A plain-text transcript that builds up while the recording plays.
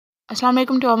Assalamu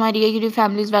alaikum to all my dear YouTube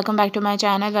families. Welcome back to my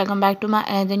channel. Welcome back to my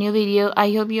another new video.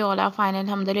 I hope you all are fine.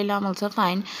 Alhamdulillah, I'm also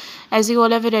fine. As you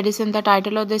all have already seen the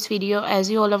title of this video, as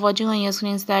you all are watching on your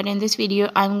screens, that in this video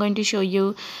I'm going to show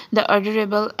you the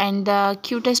adorable and the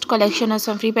cutest collection of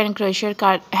some free pen crochet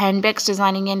card handbags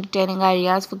designing and detailing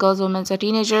ideas for girls, women, or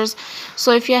teenagers.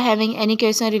 So if you are having any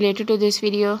question related to this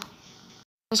video,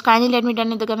 just kindly let me know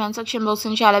in the comment section box.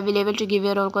 Inshallah, I will be able to give you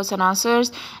all questions and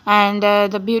answers. And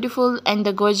the beautiful and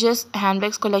the gorgeous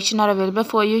handbags collection are available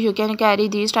for you. You can carry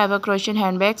these type of crochet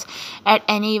handbags at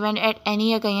any event, at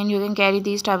any occasion. You can carry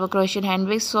these type of crochet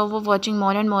handbags. So for watching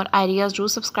more and more ideas, do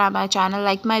subscribe my channel,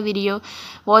 like my video,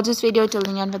 watch this video till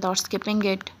the end without skipping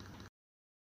it.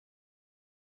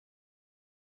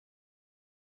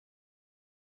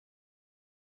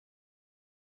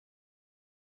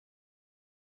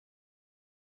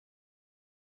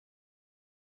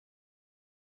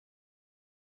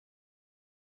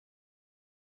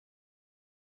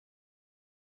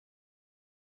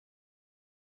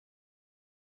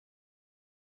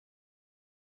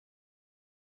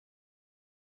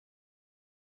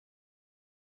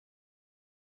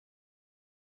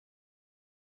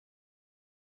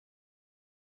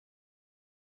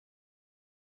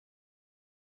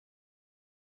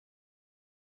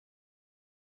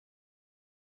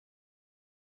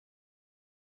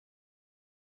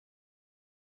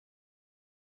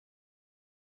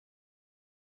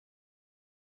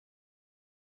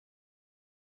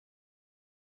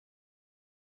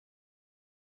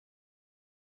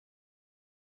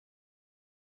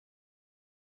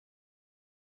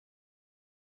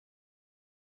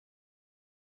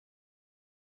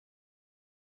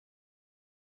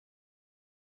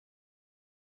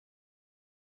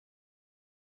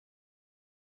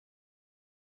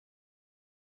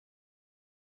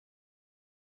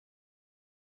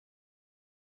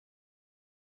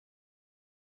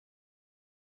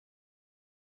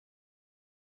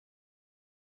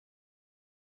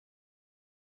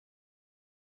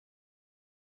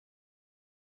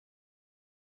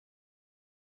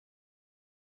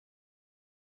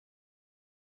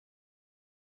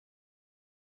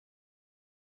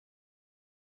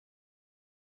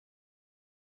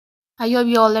 I hope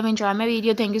you all have enjoyed my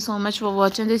video. Thank you so much for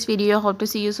watching this video. Hope to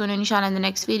see you soon inshallah in the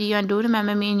next video. And do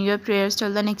remember me in your prayers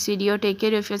till the next video. Take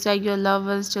care of yourself, your loved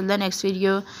ones till the next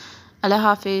video. Allah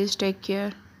Hafiz. Take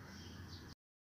care.